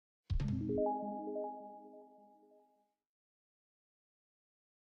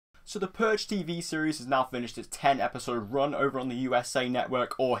So the Purge TV series has now finished its 10-episode run over on the USA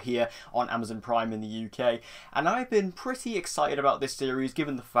Network or here on Amazon Prime in the UK, and I've been pretty excited about this series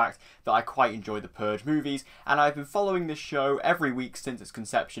given the fact that I quite enjoy the Purge movies, and I've been following this show every week since its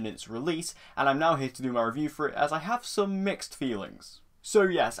conception and its release, and I'm now here to do my review for it as I have some mixed feelings. So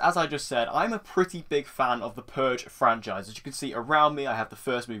yes, as I just said, I'm a pretty big fan of the Purge franchise. As you can see around me, I have the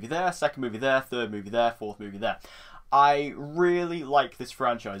first movie there, second movie there, third movie there, fourth movie there. I really like this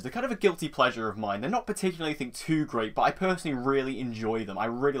franchise. They're kind of a guilty pleasure of mine. They're not particularly anything too great, but I personally really enjoy them. I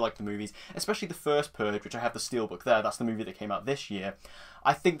really like the movies, especially the first Purge, which I have the steelbook there. That's the movie that came out this year.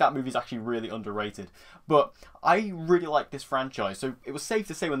 I think that movie's actually really underrated. But I really like this franchise, so it was safe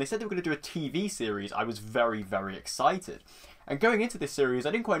to say when they said they were going to do a TV series, I was very, very excited. And going into this series,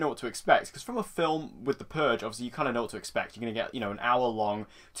 I didn't quite know what to expect, because from a film with The Purge, obviously you kind of know what to expect. You're going to get, an hour-long,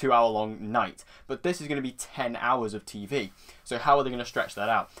 2-hour-long night. But this is going to be 10 hours of TV. So how are they going to stretch that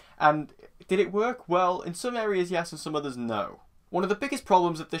out? And did it work? Well, in some areas yes, and some others no. One of the biggest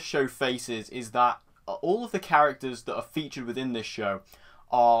problems that this show faces is that all of the characters that are featured within this show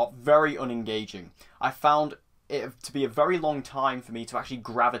are very unengaging. I found it to be a very long time for me to actually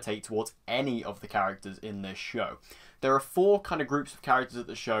gravitate towards any of the characters in this show. There are 4 kind of groups of characters that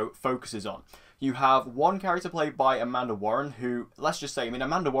the show focuses on. You have one character played by Amanda Warren, who, let's just say,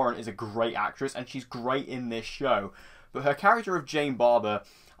 Amanda Warren is a great actress, and she's great in this show. But her character of Jane Barber,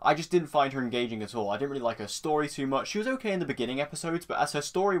 I just didn't find her engaging at all. I didn't really like her story too much. She was okay in the beginning episodes, but as her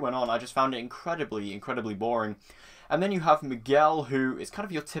story went on, I just found it incredibly, incredibly boring. And then you have Miguel, who is kind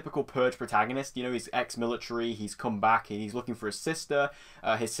of your typical Purge protagonist. He's ex-military, he's come back, and he's looking for his sister.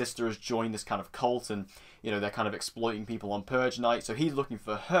 His sister has joined this kind of cult, and, they're kind of exploiting people on Purge night, so he's looking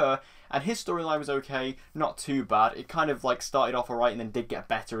for her. And his storyline was okay, not too bad. It kind of, started off alright and then did get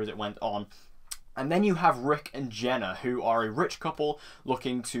better as it went on. And then you have Rick and Jenna, who are a rich couple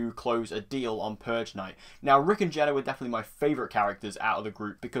looking to close a deal on Purge night. Now, Rick and Jenna were definitely my favourite characters out of the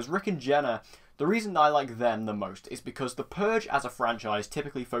group, because Rick and Jenna, the reason I like them the most is because the Purge as a franchise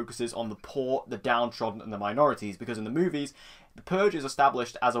typically focuses on the poor, the downtrodden, and the minorities, because in the movies, the Purge is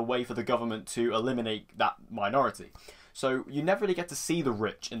established as a way for the government to eliminate that minority. So you never really get to see the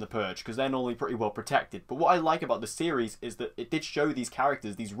rich in the Purge, because they're normally pretty well protected. But what I like about the series is that it did show these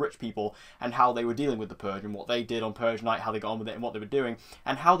characters, these rich people, and how they were dealing with the Purge, and what they did on Purge night, how they got on with it, and what they were doing,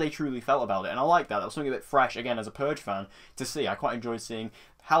 and how they truly felt about it. And I like that. That was something a bit fresh, again, as a Purge fan, to see. I quite enjoyed seeing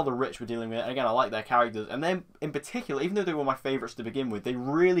how the rich were dealing with it, and again, I like their characters. And then, in particular, even though they were my favourites to begin with, they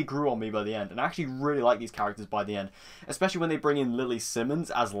really grew on me by the end, and I actually really like these characters by the end. Especially when they bring in Lily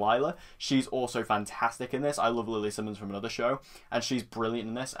Simmons as Lila. She's also fantastic in this. I love Lily Simmons from another show, and she's brilliant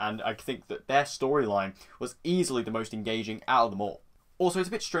in this, and I think that their storyline was easily the most engaging out of them all. Also, it's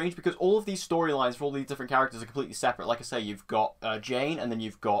a bit strange because all of these storylines for all these different characters are completely separate. Like I say, you've got Jane, and then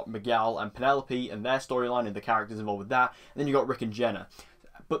you've got Miguel and Penelope and their storyline and the characters involved with that, and then you've got Rick and Jenna.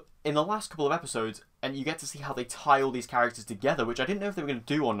 But in the last couple of episodes, and you get to see how they tie all these characters together, which I didn't know if they were going to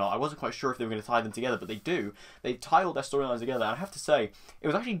do or not. I wasn't quite sure if they were going to tie them together, but they do. They tie all their storylines together, and I have to say, it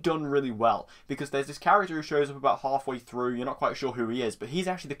was actually done really well, because there's this character who shows up about halfway through, you're not quite sure who he is, but he's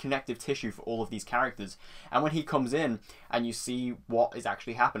actually the connective tissue for all of these characters. And when he comes in, and you see what is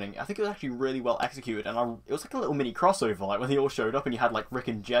actually happening, I think it was actually really well executed, and it was like a little mini crossover, like when they all showed up, and you had like Rick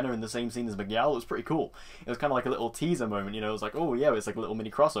and Jenna in the same scene as Miguel. It was pretty cool. It was kind of like a little teaser moment, it was like, oh yeah, it's like a little mini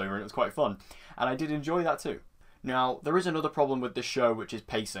crossover, and it was quite fun. And I did enjoy that too. Now, there is another problem with this show, which is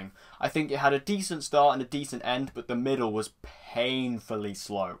pacing. I think it had a decent start and a decent end, but the middle was painfully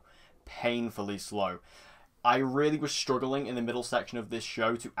slow. Painfully slow. I really was struggling in the middle section of this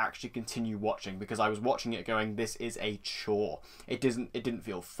show to actually continue watching, because I was watching it going, this is a chore. It didn't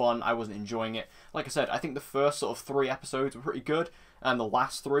feel fun. I wasn't enjoying it. Like I said, I think the first sort of 3 episodes were pretty good, and the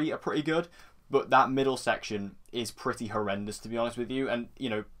last 3 are pretty good, but that middle section is pretty horrendous, to be honest with you. And,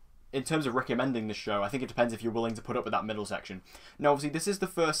 in terms of recommending the show, I think it depends if you're willing to put up with that middle section. Now, obviously, this is the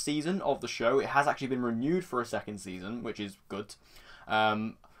first season of the show. It has actually been renewed for a second season, which is good.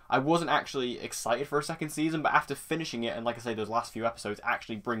 I wasn't actually excited for a second season, but after finishing it, and like I say, those last few episodes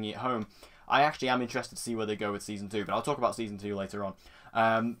actually bringing it home, I actually am interested to see where they go with Season 2, but I'll talk about Season 2 later on.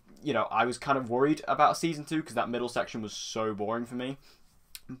 I was kind of worried about Season 2 because that middle section was so boring for me.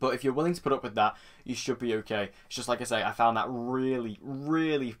 But if you're willing to put up with that, you should be okay. It's just like I say, I found that really,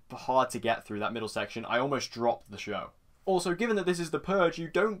 really hard to get through, that middle section. I almost dropped the show. Also, given that this is the Purge, you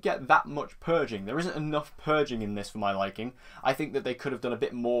don't get that much purging. There isn't enough purging in this for my liking. I think that they could have done a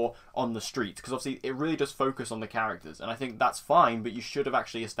bit more on the streets, because obviously it really does focus on the characters, and I think that's fine, but you should have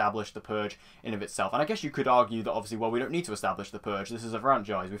actually established the Purge in of itself. And I guess you could argue that obviously, well, we don't need to establish the Purge. This is a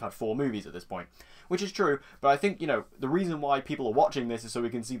franchise. We've had 4 movies at this point, which is true, but I think, you know, the reason why people are watching this is so we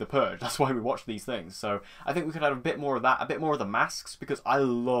can see the Purge. That's why we watch these things. So I think we could have a bit more of that, a bit more of the masks, because I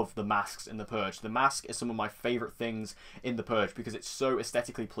love the masks in the Purge. The mask is some of my favourite things in the Purge because it's so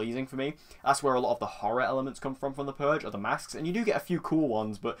aesthetically pleasing for me. That's where a lot of the horror elements come from the Purge, are the masks, and you do get a few cool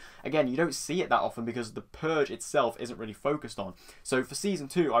ones, but again, you don't see it that often because the Purge itself isn't really focused on. So for season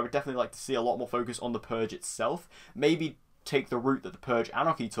 2, I would definitely like to see a lot more focus on the Purge itself. Maybe take the route that the Purge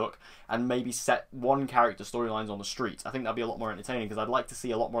Anarchy took and maybe set one character storylines on the streets. I think that'd be a lot more entertaining because I'd like to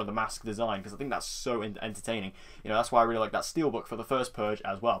see a lot more of the mask design because I think that's so entertaining. You know, that's why I really like that steelbook for the first Purge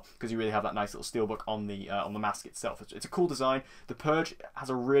as well, because you really have that nice little steelbook on the mask itself. It's a cool design. The Purge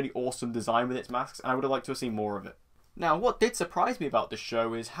has a really awesome design with its masks, and I would have liked to have seen more of it. Now, what did surprise me about this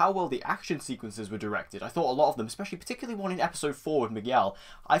show is how well the action sequences were directed. I thought a lot of them, especially particularly one in episode 4 with Miguel,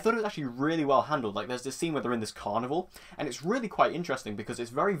 I thought it was actually really well handled. Like, there's this scene where they're in this carnival, and it's really quite interesting because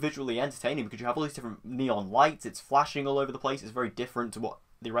it's very visually entertaining because you have all these different neon lights, it's flashing all over the place, it's very different to what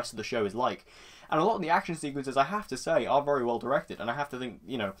the rest of the show is like. And a lot of the action sequences, I have to say, are very well directed, and I have to think,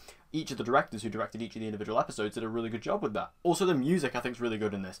 you know, each of the directors who directed each of the individual episodes did a really good job with that. Also, the music, I think, is really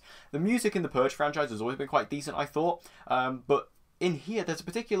good in this. The music in the Purge franchise has always been quite decent, I thought, but in here, there's a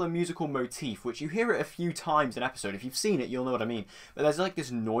particular musical motif, which you hear it a few times in episode. If you've seen it, you'll know what I mean. But there's like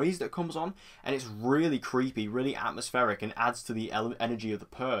this noise that comes on, and it's really creepy, really atmospheric, and adds to the energy of the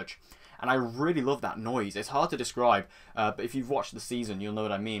Purge. And I really love that noise. It's hard to describe, but if you've watched the season, you'll know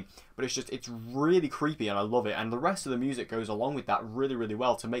what I mean. But it's really creepy, and I love it. And the rest of the music goes along with that really, really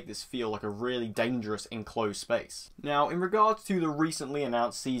well to make this feel like a really dangerous, enclosed space. Now, in regards to the recently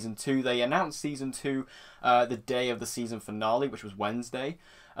announced Season 2, they announced Season 2 the day of the season finale, which was Wednesday.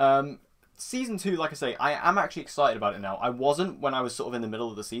 Season 2, like I say, I am actually excited about it now. I wasn't when I was sort of in the middle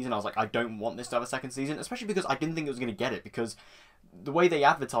of the season. I was like, I don't want this to have a second season, especially because I didn't think it was going to get it, because the way they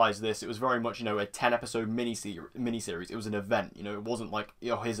advertised this, it was very much, you know, a 10-episode miniseries. It was an event, you know, it wasn't like, you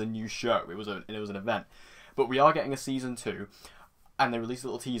know, here's a new show. It was an event. But we are getting a Season 2, and they released a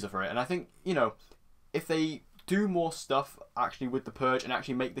little teaser for it, and I think, you know, if they do more stuff actually with the Purge and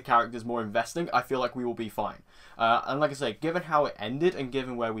actually make the characters more investing, I feel like we will be fine. And like I say, given how it ended and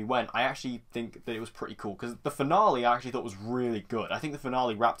given where we went, I actually think that it was pretty cool, because the finale I actually thought was really good. I think the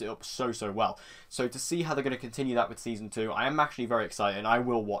finale wrapped it up so well. So to see how they're going to continue that with Season 2, I am actually very excited, and I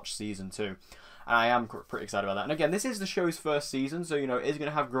will watch Season 2. And I am pretty excited about that. And again, this is the show's first season, so, you know, it is going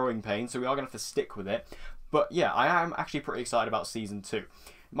to have growing pains, so we are going to have to stick with it. But yeah, I am actually pretty excited about Season 2.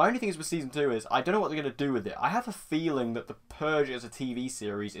 My only thing is with Season 2 is, I don't know what they're going to do with it. I have a feeling that The Purge as a TV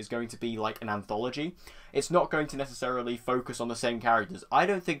series is going to be like an anthology. It's not going to necessarily focus on the same characters. I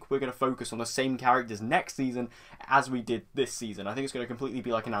don't think we're going to focus on the same characters next season as we did this season. I think it's going to completely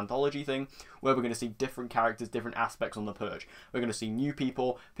be like an anthology thing, where we're going to see different characters, different aspects on The Purge. We're going to see new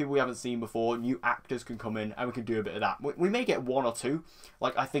people we haven't seen before, new actors can come in, and we can do a bit of that. We may get 1 or 2.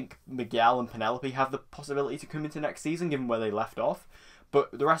 Like, I think Miguel and Penelope have the possibility to come into next season, given where they left off.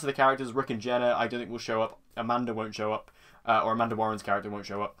 But the rest of the characters, Rick and Jenna, I don't think will show up. Amanda won't show up. Or Amanda Warren's character won't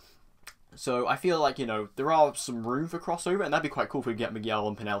show up. So I feel like, you know, there are some room for crossover, and that'd be quite cool if we get Miguel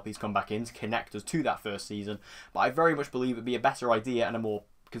and Penelope's come back in to connect us to that first season. But I very much believe it'd be a better idea and a more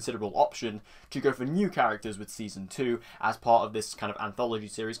considerable option to go for new characters with Season 2 as part of this kind of anthology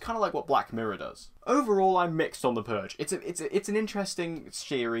series, kind of like what Black Mirror does. Overall, I'm mixed on The Purge. It's an interesting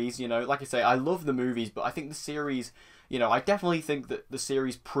series, you know. Like I say, I love the movies, but I think the series, you know, I definitely think that the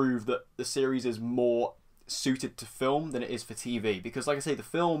series proved that the series is more suited to film than it is for TV, because like I say, the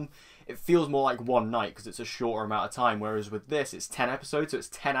film, it feels more like one night because it's a shorter amount of time, whereas with this it's 10 episodes, so it's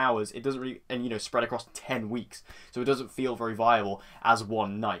 10 hours. It doesn't really, and, you know, spread across 10 weeks, so it doesn't feel very viable as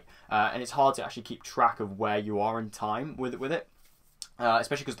one night, and it's hard to actually keep track of where you are in time with it.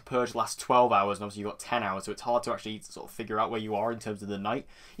 Especially because The Purge lasts 12 hours, and obviously you've got 10 hours, so it's hard to actually sort of figure out where you are in terms of the night.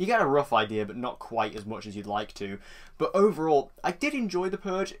 You get a rough idea, but not quite as much as you'd like to. But overall, I did enjoy The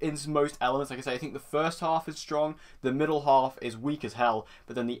Purge in most elements. Like I say, I think the first half is strong, the middle half is weak as hell,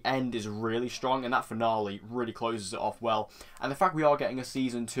 but then the end is really strong, and that finale really closes it off well. And the fact we are getting a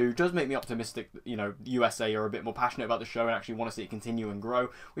Season 2 does make me optimistic that, you know, USA are a bit more passionate about the show and actually want to see it continue and grow,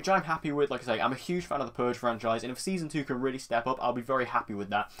 which I'm happy with. Like I say, I'm a huge fan of the Purge franchise, and if Season 2 can really step up, I'll be very happy with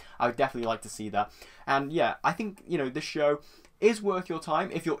that. I would definitely like to see that. And yeah, I think, you know, this show, is worth your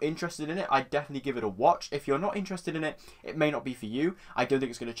time. If you're interested in it, I'd definitely give it a watch. If you're not interested in it, it may not be for you. I don't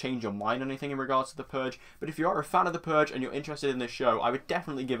think it's going to change your mind on anything in regards to The Purge, but if you are a fan of The Purge and you're interested in this show, I would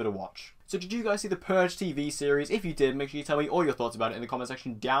definitely give it a watch. So did you guys see the Purge TV series? If you did, make sure you tell me all your thoughts about it in the comment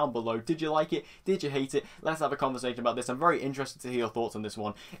section down below. Did you like it? Did you hate it? Let's have a conversation about this. I'm very interested to hear your thoughts on this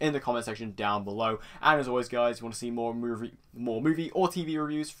one in the comment section down below. And as always, guys, if you want to see more movie or TV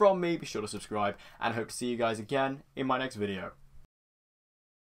reviews from me, be sure to subscribe, and I hope to see you guys again in my next video.